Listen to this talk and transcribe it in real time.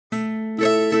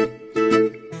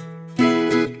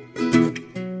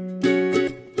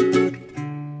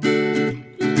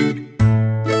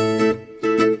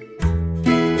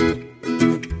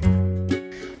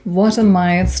What a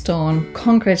milestone.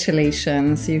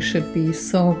 Congratulations. You should be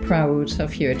so proud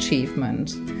of your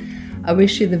achievement. I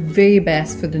wish you the very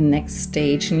best for the next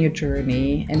stage in your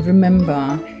journey. And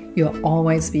remember, you'll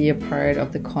always be a part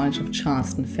of the College of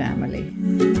Charleston family.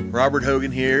 Robert Hogan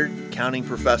here, accounting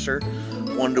professor.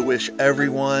 Wanted to wish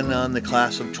everyone on the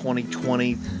class of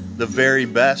 2020 the very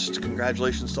best.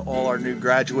 Congratulations to all our new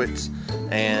graduates,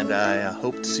 and I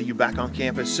hope to see you back on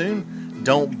campus soon.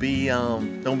 Don't be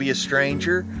a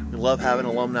stranger. We love having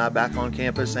alumni back on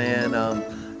campus and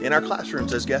in our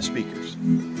classrooms as guest speakers.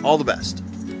 All the best.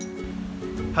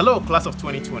 Hello, class of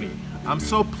 2020. I'm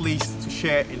so pleased to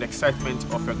share in the excitement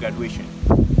of your graduation.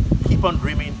 Keep on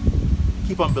dreaming,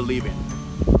 keep on believing.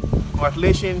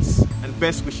 Congratulations and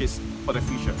best wishes for the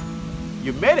future.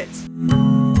 You made it!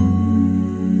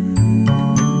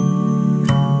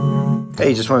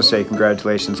 Hey, just want to say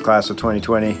congratulations, class of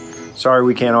 2020. Sorry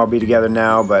we can't all be together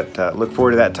now, but look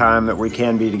forward to that time that we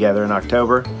can be together in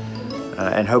October.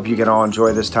 And hope you can all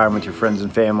enjoy this time with your friends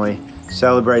and family,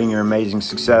 celebrating your amazing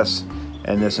success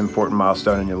and this important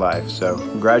milestone in your life. So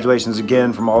congratulations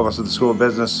again from all of us at the School of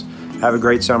Business. Have a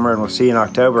great summer, and we'll see you in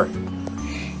October.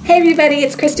 Hey everybody,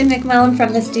 it's Kristen McMullen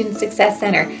from the Student Success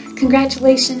Center.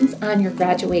 Congratulations on your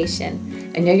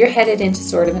graduation. I know you're headed into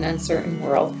sort of an uncertain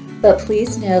world, but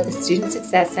please know the Student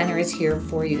Success Center is here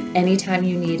for you anytime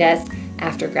you need us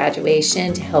after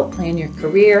graduation to help plan your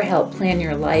career, help plan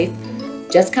your life.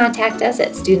 Just contact us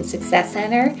at Student Success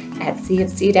Center at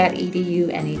cfc.edu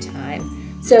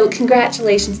anytime. So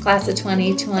congratulations, class of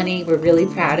 2020. We're really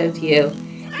proud of you.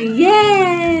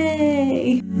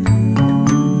 Yay!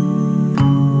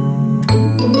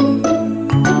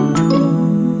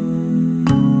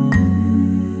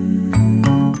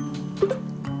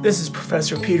 This is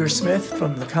Professor Peter Smith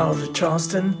from the College of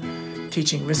Charleston,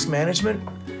 teaching risk management.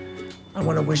 I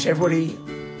want to wish everybody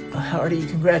a hearty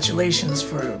congratulations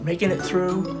for making it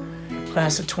through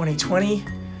class of 2020.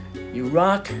 You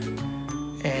rock,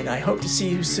 and I hope to see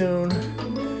you soon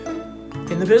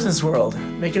in the business world,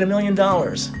 making $1 million.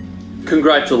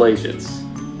 Congratulations.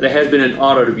 It has been an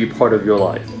honor to be part of your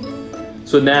life.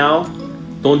 So now,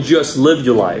 don't just live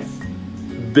your life.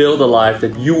 Build a life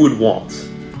that you would want.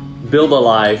 Build a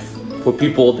life for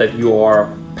people that you are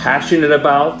passionate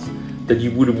about, that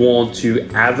you would want to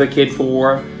advocate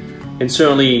for, and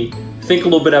certainly think a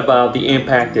little bit about the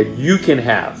impact that you can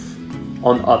have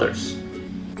on others.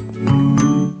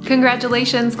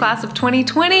 Congratulations, class of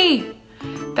 2020!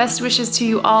 Best wishes to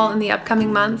you all in the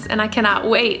upcoming months, and I cannot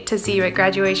wait to see you at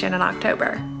graduation in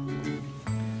October.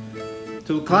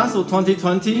 To class of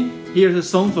 2020, here's a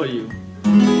song for you.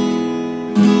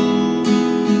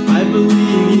 I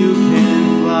believe you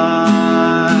can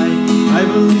fly. I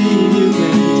believe you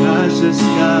can touch the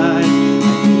sky. I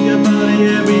think about it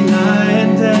every night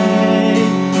and day.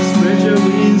 Spread your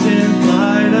wings and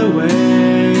fly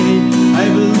away. I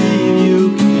believe you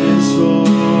can soar.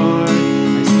 I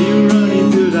see you running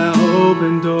through that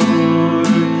open door.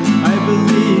 I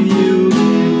believe you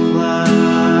can fly.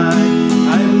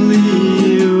 I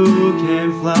believe you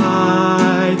can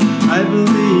fly. I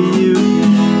believe you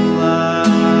can fly.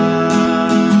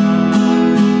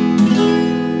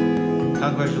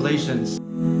 Congratulations.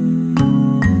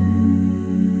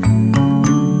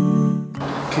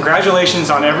 Congratulations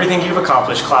on everything you've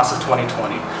accomplished, class of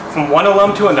 2020. From one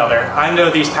alum to another, I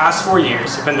know these past 4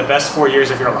 years have been the best 4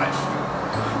 years of your life.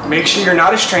 Make sure you're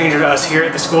not a stranger to us here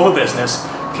at the School of Business.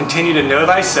 Continue to know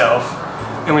thyself,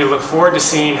 and we look forward to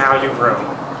seeing how you grow.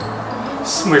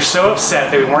 We're so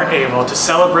upset that we weren't able to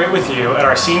celebrate with you at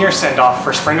our senior send-off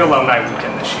for Spring Alumni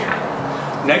Weekend this year.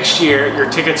 Next year, your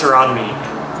tickets are on me.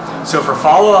 So for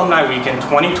Fall Alumni Weekend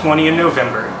 2020 in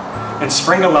November and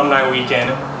Spring Alumni Weekend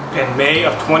in May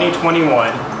of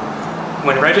 2021,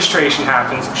 when registration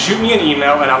happens, shoot me an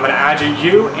email and I'm going to add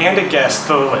you and a guest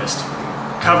to the list,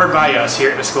 covered by us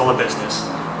here at the School of Business.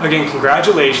 Again,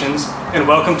 congratulations and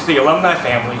welcome to the alumni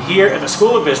family here at the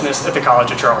School of Business at the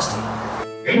College of Charleston.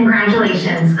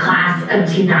 Congratulations, class of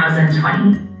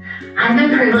 2020. I've been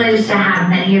privileged to have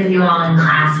many of you all in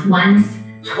class once,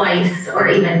 twice, or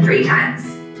even 3 times.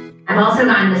 I've also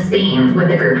gone to Spain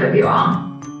with a group of you all.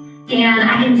 And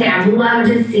I can say I've loved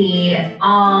to see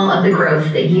all of the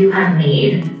growth that you have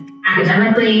made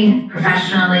academically,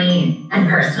 professionally, and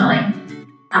personally.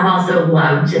 I've also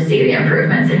loved to see the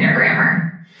improvements in your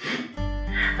grammar.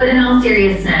 But in all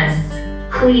seriousness,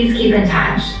 please keep in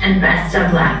touch and best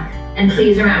of luck. And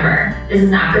please remember, this is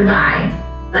not goodbye,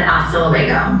 but hasta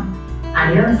luego.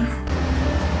 Adios.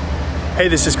 Hey,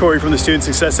 this is Corey from the Student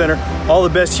Success Center. All the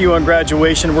best to you on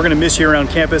graduation. We're gonna miss you around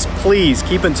campus. Please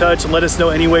keep in touch and let us know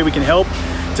any way we can help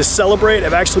to celebrate.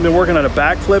 I've actually been working on a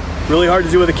backflip Really hard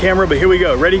to do with a camera, but here we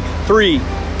go. Ready? 3,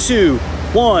 2,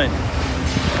 1.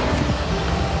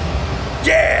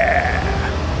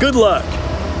 Yeah! Good luck.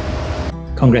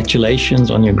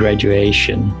 Congratulations on your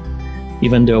graduation.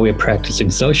 Even though we're practicing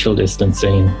social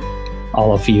distancing,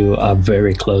 all of you are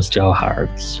very close to our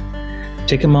hearts.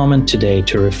 Take a moment today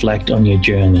to reflect on your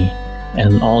journey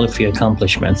and all of your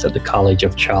accomplishments at the College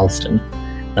of Charleston.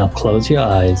 Now close your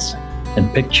eyes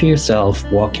and picture yourself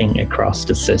walking across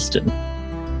the cistern.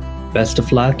 Best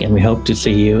of luck, and we hope to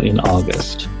see you in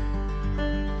August.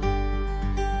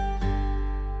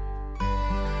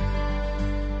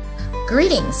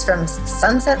 Greetings from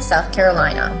Sunset, South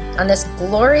Carolina. On this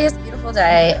glorious, beautiful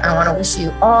day, I want to wish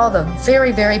you all the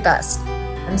very, very best.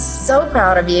 I'm so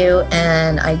proud of you,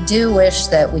 and I do wish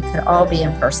that we could all be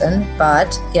in person,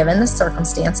 but given the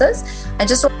circumstances, I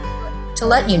just want to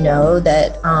let you know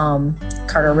that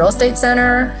Carter Real Estate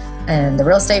Center and the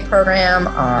real estate program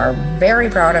are very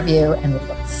proud of you, and we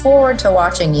look forward to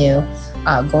watching you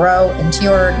grow into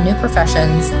your new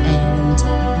professions. And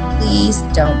please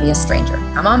don't be a stranger.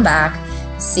 Come on back,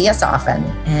 see us often,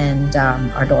 and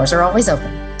our doors are always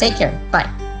open. Take care. Bye.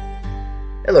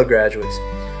 Hello, graduates.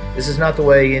 This is not the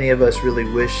way any of us really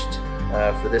wished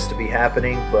for this to be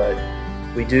happening, but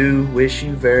we do wish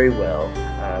you very well.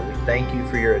 We thank you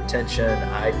for your attention.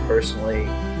 I personally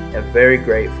am very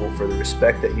grateful for the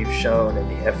respect that you've shown and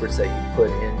the efforts that you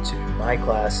put into my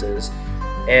classes.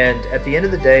 And at the end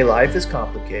of the day, life is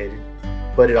complicated,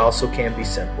 but it also can be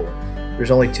simple.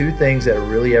 There's only two things that are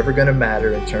really ever going to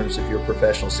matter in terms of your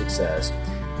professional success: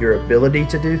 your ability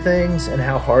to do things and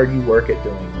how hard you work at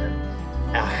doing them.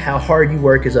 How hard you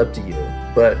work is up to you,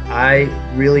 but I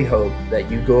really hope that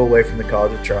you go away from the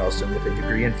College of Charleston with a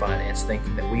degree in finance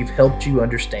thinking that we've helped you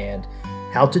understand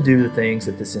how to do the things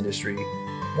that this industry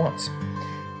wants.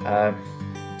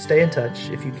 Stay in touch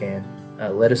if you can.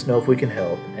 Let us know if we can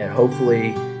help, and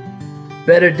hopefully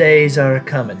better days are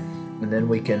coming, and then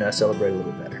we can celebrate a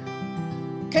little better.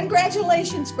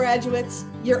 Congratulations, graduates.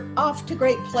 You're off to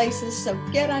great places, so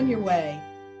get on your way.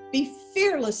 Be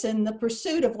fearless in the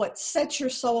pursuit of what sets your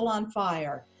soul on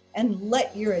fire, and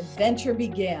let your adventure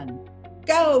begin.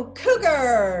 Go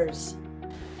Cougars!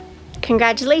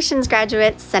 Congratulations,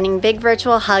 graduates, sending big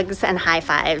virtual hugs and high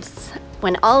fives.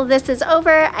 When all of this is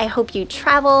over, I hope you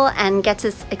travel and get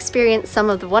to experience some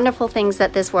of the wonderful things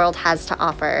that this world has to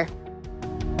offer.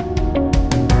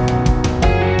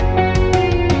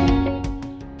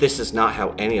 This is not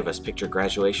how any of us picture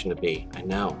graduation to be, I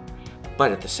know.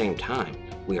 But at the same time,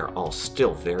 we are all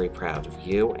still very proud of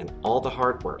you and all the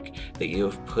hard work that you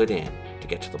have put in to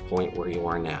get to the point where you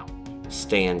are now.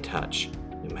 Stay in touch.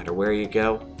 No matter where you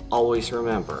go, always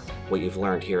remember what you've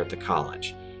learned here at the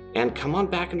college. And come on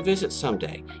back and visit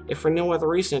someday. If for no other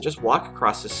reason, just walk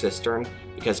across the cistern,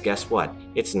 because guess what?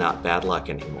 It's not bad luck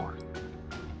anymore.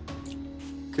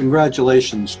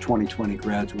 Congratulations, 2020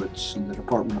 graduates in the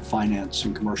Department of Finance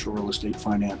and Commercial Real Estate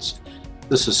Finance.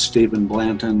 This is Stephen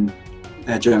Blanton,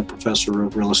 Adjunct Professor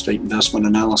of Real Estate Investment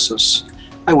Analysis.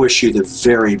 I wish you the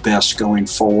very best going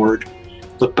forward.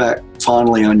 Look back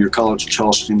fondly on your College of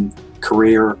Charleston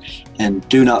career and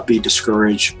do not be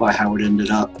discouraged by how it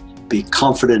ended up. Be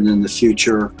confident in the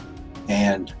future,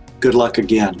 and good luck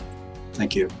again.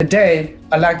 Thank you. Today,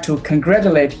 I'd like to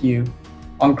congratulate you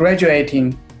on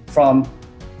graduating from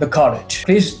the college.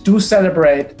 Please do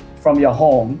celebrate from your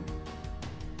home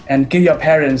and give your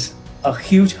parents a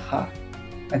huge hug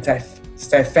and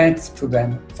say thanks to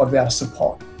them for their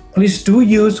support. Please do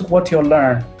use what you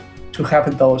learn to help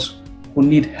those who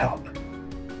need help.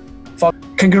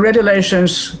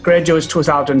 Congratulations, graduates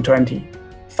 2020,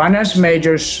 finance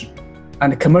majors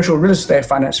and commercial real estate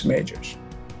finance majors.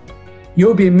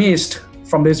 You'll be missed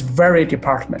from this very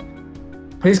department.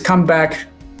 Please come back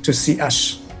to see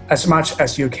us as much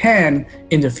as you can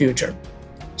in the future.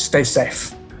 Stay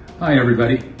safe. Hi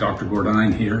everybody, Dr.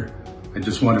 Gordine here. I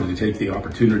just wanted to take the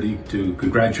opportunity to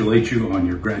congratulate you on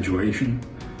your graduation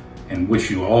and wish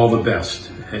you all the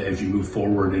best as you move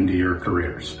forward into your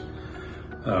careers.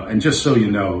 And just so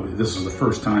you know, this is the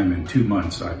first time in 2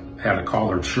 months I've had a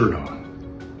collared shirt on,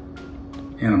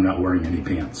 and I'm not wearing any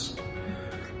pants.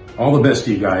 All the best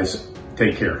to you guys.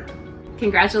 Take care.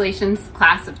 Congratulations,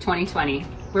 class of 2020.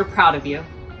 We're proud of you.